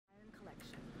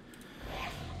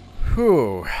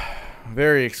Whew.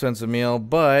 Very expensive meal,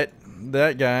 but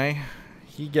that guy,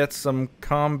 he gets some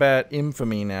combat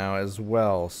infamy now as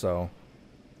well, so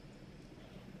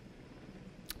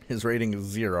his rating is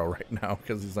 0 right now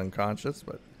because he's unconscious,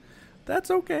 but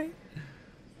that's okay.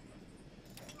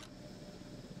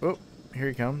 Oh, here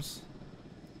he comes.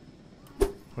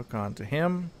 Hook on to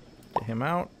him. Get him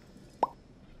out.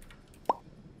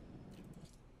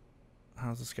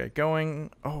 How's this guy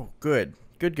going? Oh, good.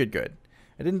 Good, good, good.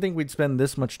 I didn't think we'd spend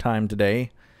this much time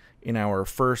today in our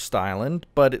first island,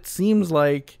 but it seems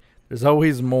like there's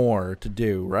always more to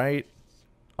do, right?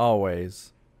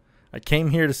 Always. I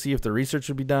came here to see if the research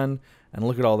would be done, and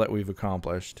look at all that we've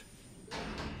accomplished.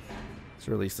 Let's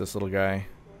release this little guy.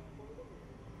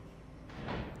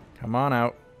 Come on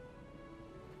out.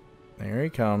 There he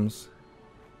comes.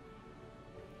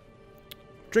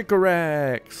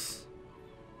 Dracorex!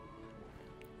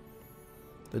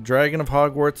 The Dragon of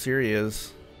Hogwarts, here he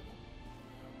is.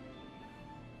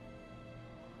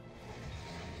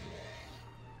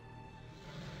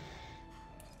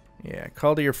 Yeah,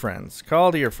 call to your friends.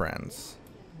 Call to your friends.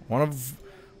 One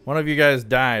of you guys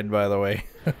died, by the way.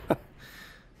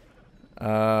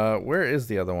 Where is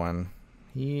the other one?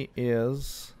 He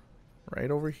is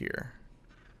right over here.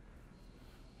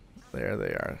 There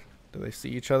they are. Do they see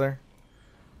each other?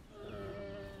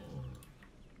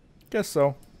 Guess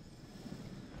so.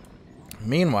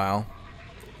 Meanwhile,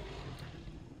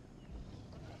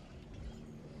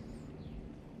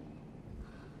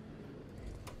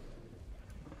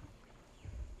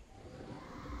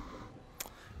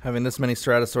 having this many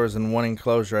stratosaurs in one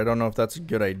enclosure, I don't know if that's a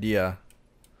good idea.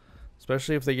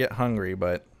 Especially if they get hungry,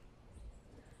 but...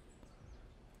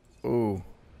 Ooh.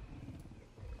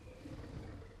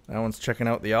 That one's checking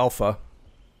out the alpha.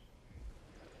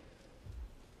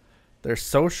 Their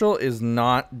social is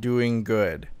not doing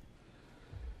good.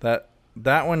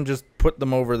 That one just put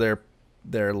them over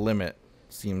their limit,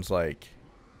 seems like.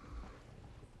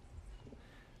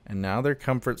 And now their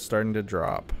comfort's starting to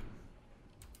drop.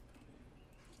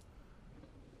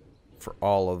 For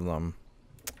all of them.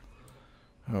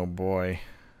 Oh boy.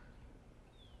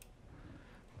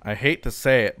 I hate to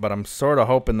say it, but I'm sort of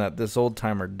hoping that this old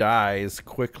timer dies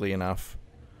quickly enough.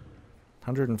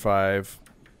 105.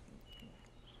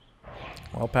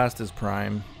 Well past his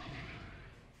prime.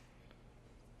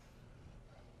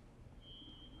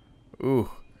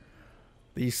 Ooh.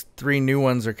 These 3 new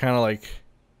ones are kind of like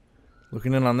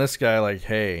looking in on this guy like,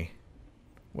 hey,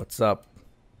 what's up?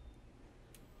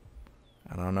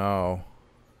 I don't know.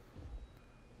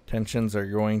 Tensions are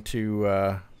going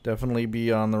to definitely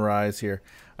be on the rise here.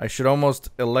 I should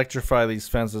almost electrify these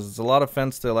fences. It's a lot of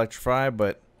fence to electrify,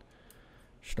 but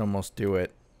should almost do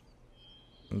it.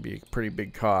 It'd be a pretty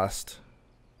big cost.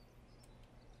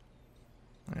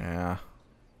 Yeah.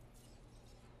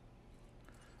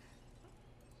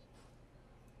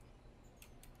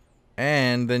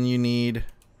 And then you need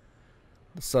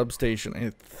the substation, I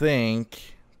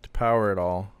think, to power it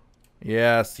all.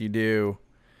 Yes, you do.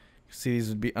 See, these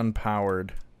would be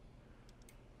unpowered.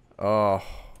 Oh.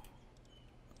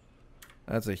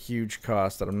 That's a huge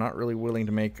cost that I'm not really willing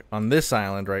to make on this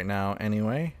island right now,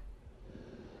 anyway.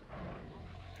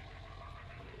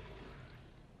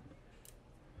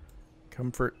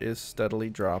 Comfort is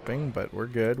steadily dropping, but we're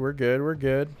good, we're good, we're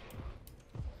good.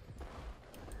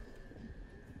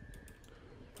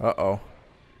 Uh-oh.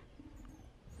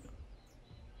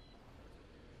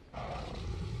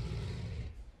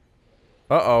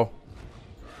 Uh-oh.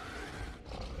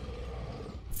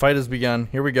 Fight has begun.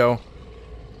 Here we go.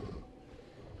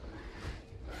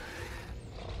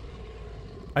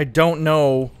 I don't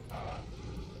know.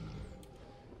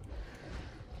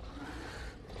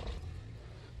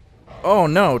 Oh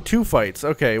no, 2 fights.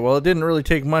 Okay, well it didn't really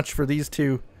take much for these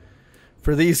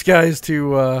guys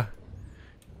to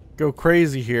go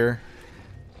crazy here.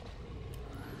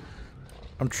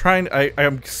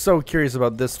 I'm so curious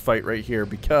about this fight right here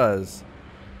because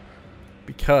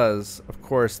of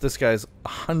course this guy's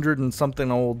 100 and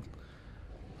something old.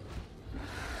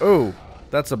 Oh,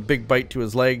 that's a big bite to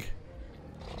his leg.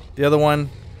 The other one,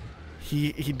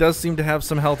 he does seem to have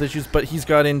some health issues, but he's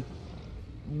got in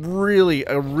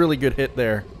a really good hit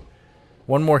there.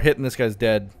 One more hit and this guy's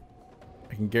dead.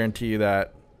 I can guarantee you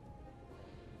that.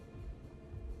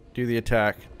 Do the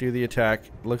attack. Do the attack.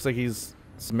 Looks like he's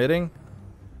submitting.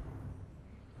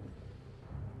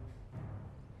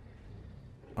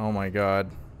 Oh my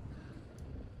god.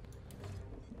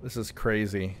 This is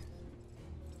crazy.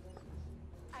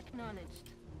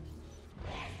 Acknowledged.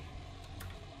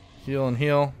 Heal and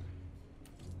heal.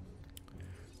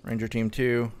 Ranger Team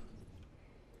 2.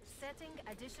 Setting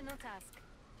additional task.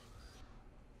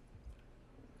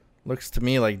 Looks to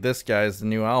me like this guy's the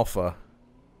new alpha.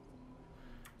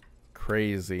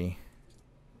 Crazy.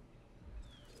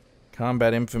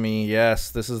 Combat infamy. Yes,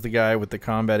 this is the guy with the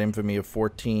combat infamy of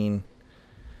 14.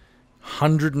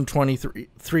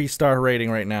 123 star rating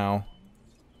right now.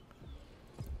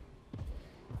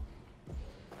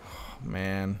 Oh,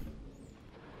 man.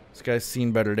 This guy's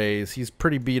seen better days. He's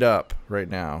pretty beat up right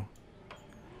now.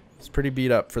 He's pretty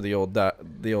beat up for the old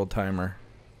timer.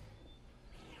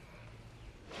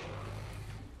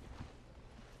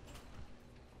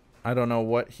 I don't know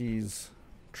what he's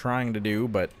trying to do,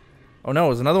 but... Oh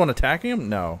no, is another one attacking him?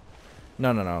 No.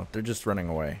 No, no, no. They're just running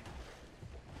away.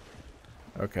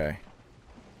 Okay.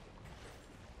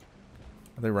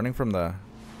 Are they running from the...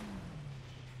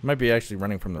 Might be actually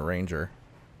running from the ranger.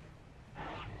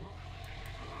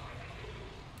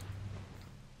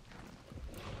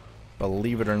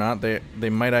 Believe it or not, they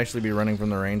might actually be running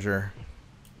from the ranger.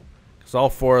 Because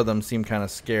all four of them seem kind of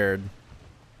scared.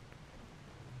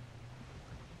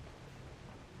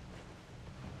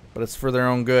 But it's for their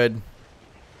own good.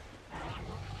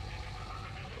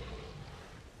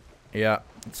 Yeah,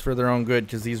 it's for their own good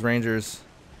because these rangers,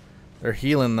 they're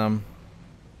healing them.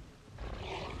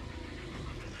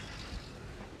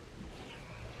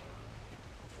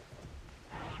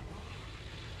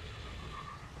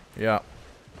 Yeah.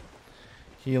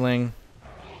 Healing.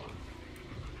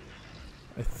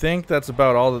 I think that's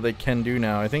about all that they can do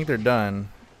now. I think they're done.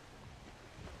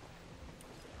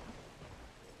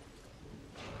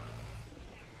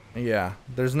 Yeah,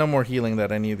 there's no more healing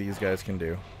that any of these guys can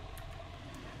do.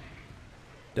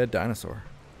 Dead dinosaur.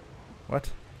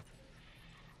 What?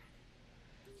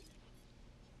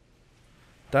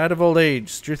 Died of old age.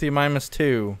 Struthiomimus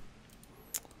 2.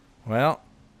 Well,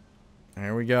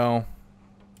 there we go.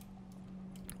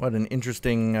 What an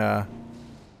interesting... Oh.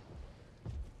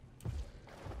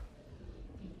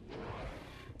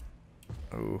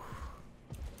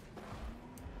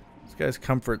 This guy's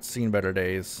comfort's seen better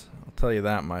days. I'll tell you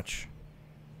that much.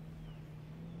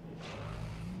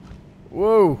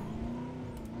 Whoa!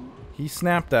 He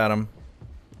snapped at him.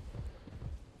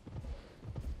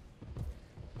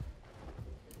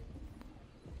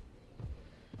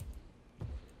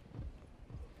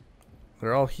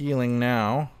 They're all healing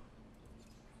now.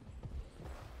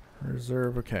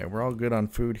 Reserve. Okay, we're all good on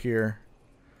food here.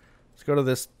 Let's go to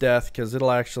this death because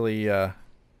it'll actually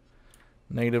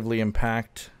negatively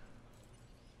impact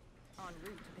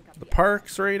the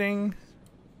park's rating.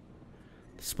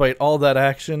 Despite all that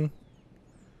action,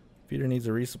 feeder needs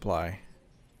a resupply.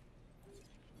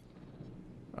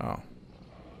 Oh,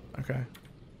 okay.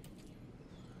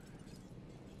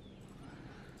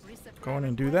 Go in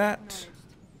and do that.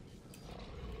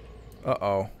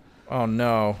 Uh-oh. Oh,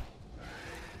 no.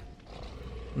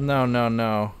 No, no,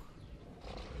 no.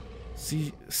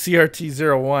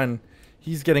 CRT-01.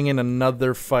 He's getting in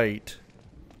another fight.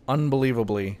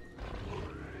 Unbelievably.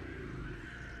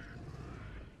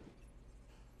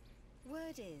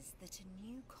 Word is that a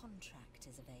new contract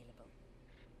is available.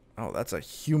 Oh, that's a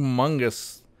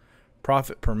humongous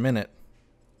profit per minute.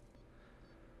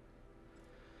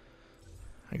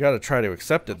 I gotta try to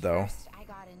accept it, though. First, I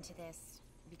got into this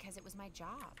because it was my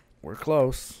job. We're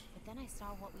close. But then I saw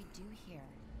what we do here.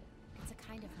 It's a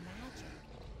kind of magic.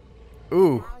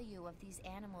 Ooh. The value of these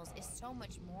animals is so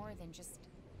much more than just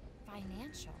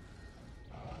financial.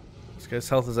 This guy's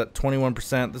health is at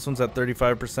 21%. This one's at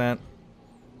 35%.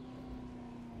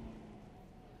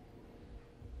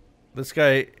 This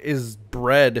guy is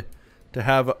bred to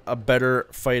have a better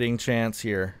fighting chance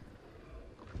here.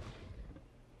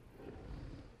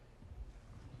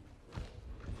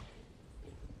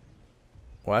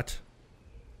 What?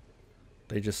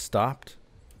 They just stopped?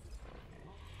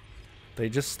 They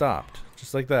just stopped.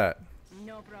 Just like that.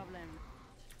 No problem.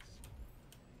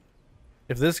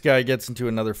 If this guy gets into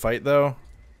another fight, though,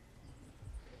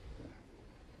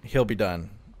 he'll be done.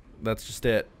 That's just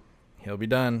it. He'll be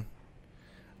done.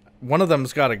 One of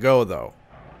them's got to go, though.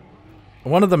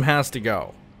 One of them has to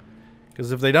go.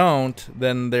 Because if they don't,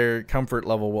 then their comfort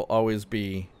level will always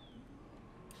be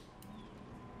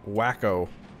wacko.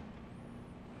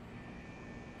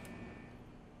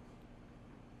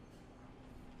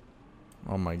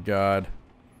 Oh my god.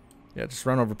 Yeah, just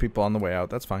run over people on the way out.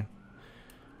 That's fine.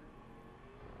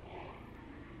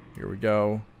 Here we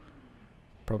go.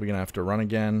 Probably gonna have to run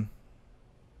again.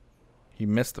 He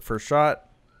missed the first shot.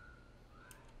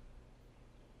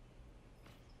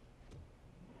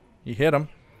 He hit him.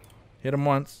 Hit him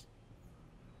once.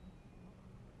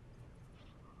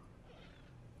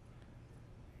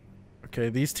 Okay,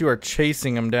 these two are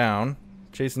chasing him down.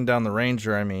 Chasing down the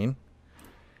ranger, I mean.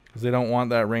 Because they don't want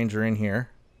that ranger in here.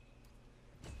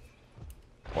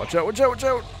 Watch out, watch out, watch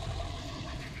out!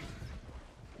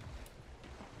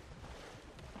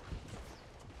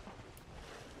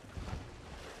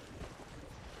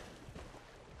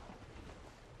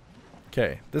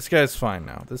 Okay, this guy's fine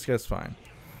now. This guy's fine.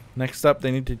 Next up,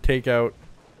 they need to take out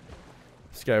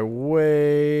this guy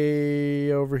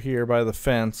way over here by the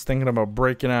fence, thinking about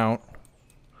breaking out.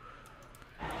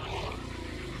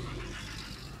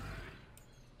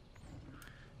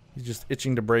 He's just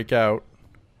itching to break out.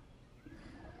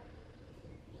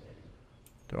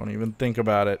 Don't even think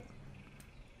about it.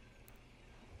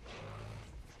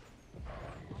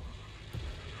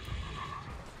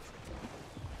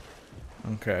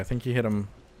 Okay, I think he hit him.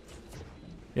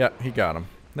 Yeah, he got him.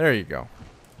 There you go.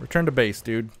 Return to base,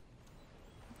 dude.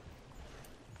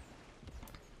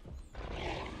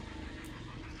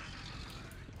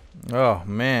 Oh,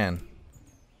 man.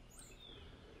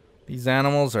 These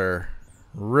animals are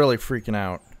really freaking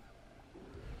out.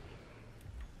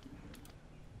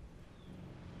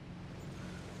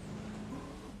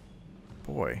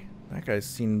 Boy, that guy's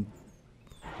seen...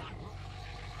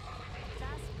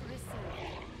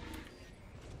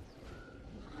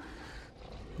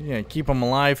 Yeah, keep them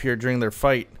alive here during their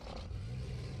fight.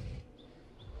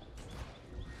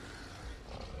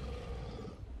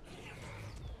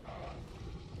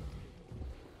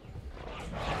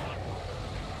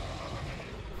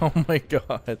 Oh my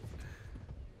god.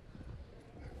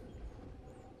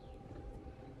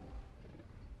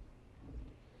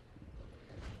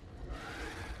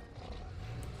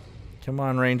 Come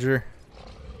on, Ranger.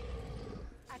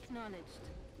 Acknowledged.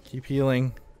 Keep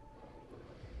healing.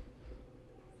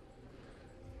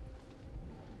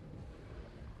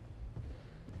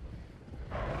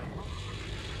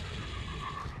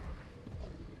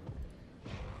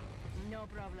 No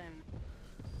problem.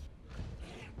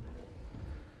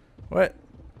 What?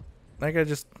 That guy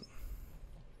just...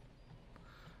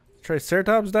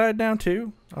 Triceratops died now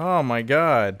too? Oh my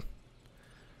god.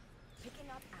 Picking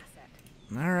up asset.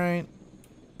 Alright.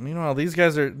 Meanwhile, these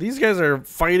guys are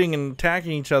fighting and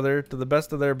attacking each other to the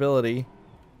best of their ability.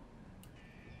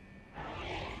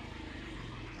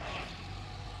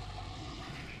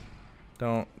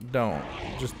 Don't.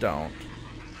 Just don't.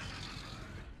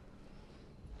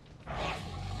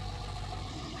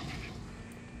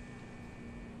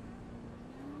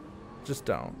 Just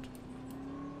don't.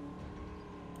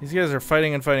 These guys are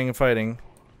fighting and fighting and fighting.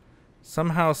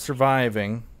 Somehow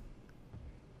surviving.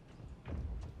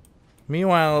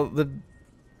 Meanwhile, the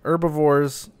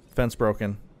herbivores... Fence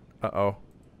broken. Uh-oh.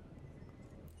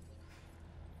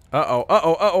 Uh-oh.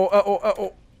 Uh-oh. Uh-oh.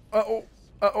 Uh-oh. Uh-oh.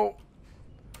 Uh-oh.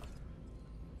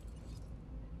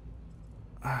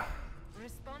 Uh-oh.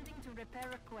 Responding to repair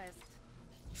request.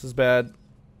 This is bad.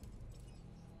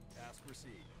 Task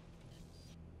received.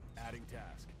 Adding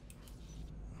task.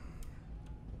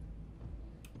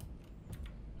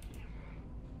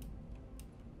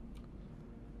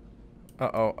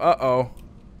 Uh-oh. Uh-oh.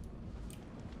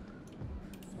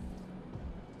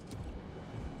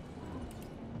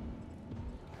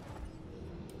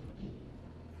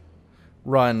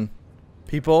 Run.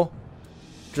 People,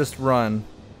 just run.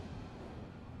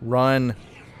 Run.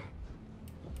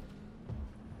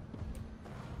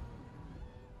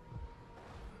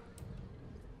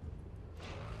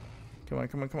 Come on,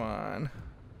 come on, come on.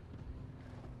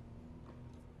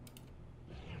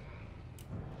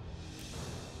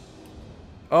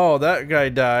 Oh, that guy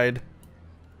died.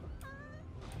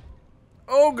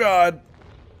 Oh, God.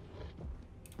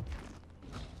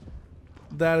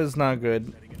 That is not good.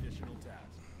 Setting additional tasks.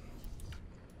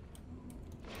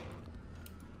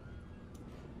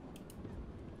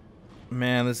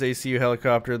 Man, this ACU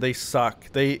helicopter, they suck.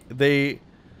 They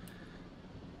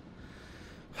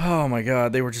oh my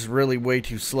god, they were just really way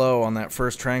too slow on that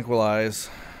first tranquilize.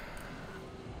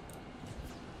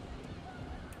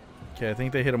 Okay, I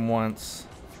think they hit him once.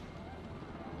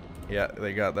 Yeah,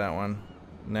 they got that one.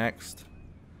 Next.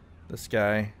 This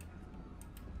guy.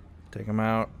 Take him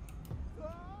out.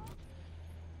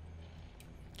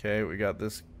 Okay, we got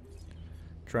this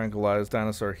tranquilized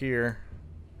dinosaur here.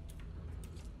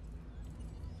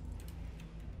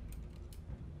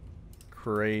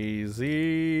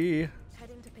 Crazy.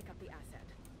 Heading to pick up the asset.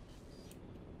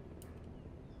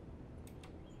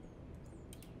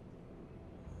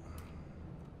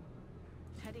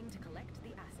 Heading to collect the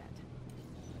asset.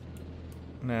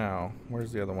 Now,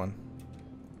 where's the other one?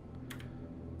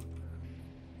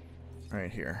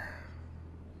 Right here.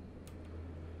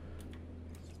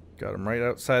 Got him right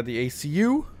outside the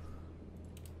ACU.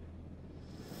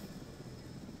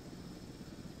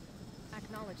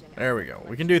 There we go.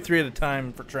 We can do 3 at a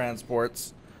time for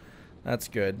transports. That's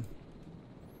good.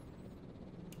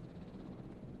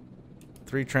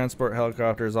 3 transport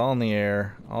helicopters all in the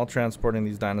air, all transporting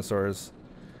these dinosaurs.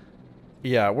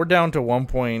 Yeah, we're down to 1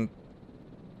 point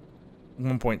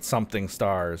something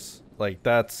stars. Like,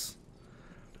 that's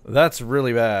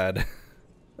really bad.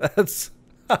 That's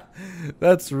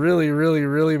really, really,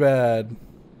 really bad.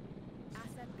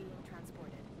 Asset being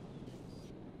transported.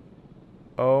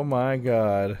 Oh my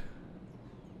god.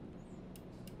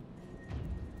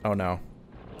 Oh no.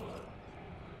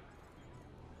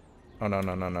 Oh no,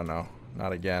 no, no, no, no.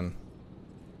 Not again.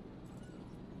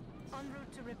 En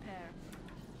route to repair.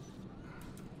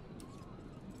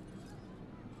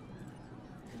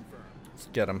 Let's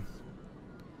get him.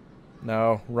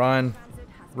 No, run.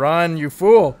 Run, you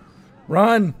fool!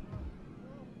 Run!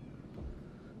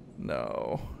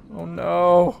 No. Oh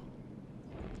no.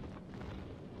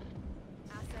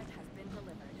 Asset has been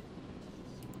delivered.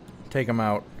 Take him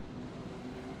out.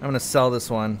 I'm gonna sell this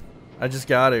one. I just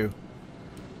gotta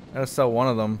sell one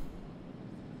of them.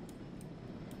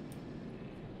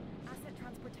 Asset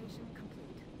transportation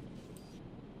complete.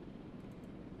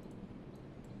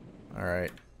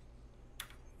 Alright.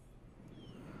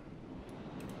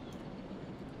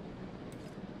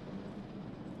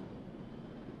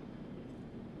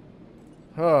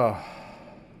 Oh.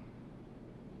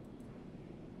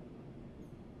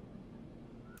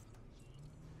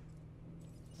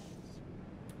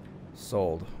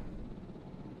 Sold.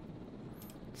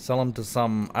 Sell them to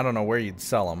some... I don't know where you'd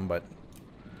sell them, but...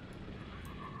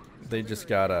 They just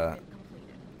gotta...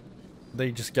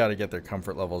 They just gotta get their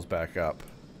comfort levels back up.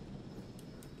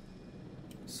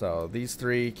 So, these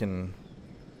 3 can...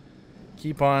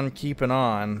 keep on keeping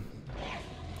on.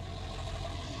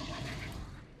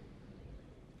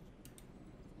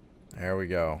 There we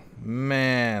go.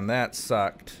 Man, that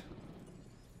sucked.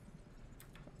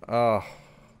 Oh.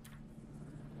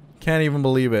 Can't even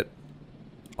believe it.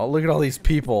 Oh, look at all these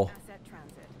people. Asset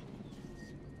transit.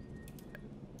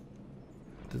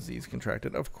 Disease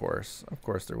contracted. Of course. Of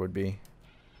course there would be.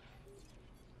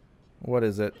 What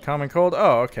is it? Common cold?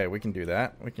 Oh, okay. We can do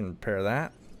that. We can repair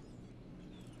that.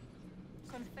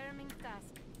 Confirming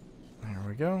task. There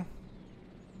we go.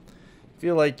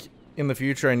 Feel like in the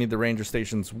future I need the ranger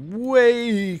stations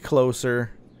way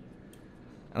closer.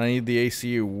 And I need the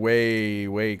ACU way,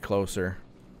 way closer.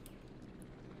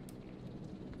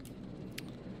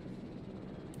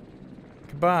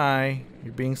 Goodbye.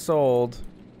 You're being sold.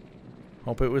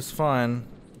 Hope it was fun.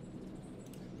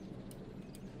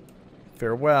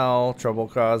 Farewell, trouble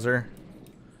causer.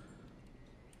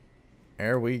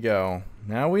 There we go.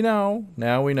 Now we know.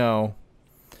 Now we know.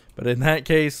 But in that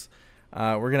case,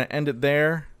 we're going to end it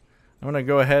there. I'm going to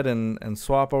go ahead and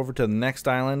swap over to the next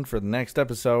island for the next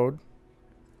episode,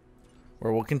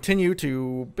 where we'll continue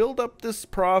to build up this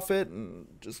profit and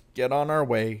just get on our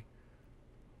way.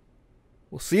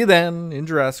 We'll see you then in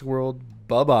Jurassic World.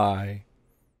 Bye-bye.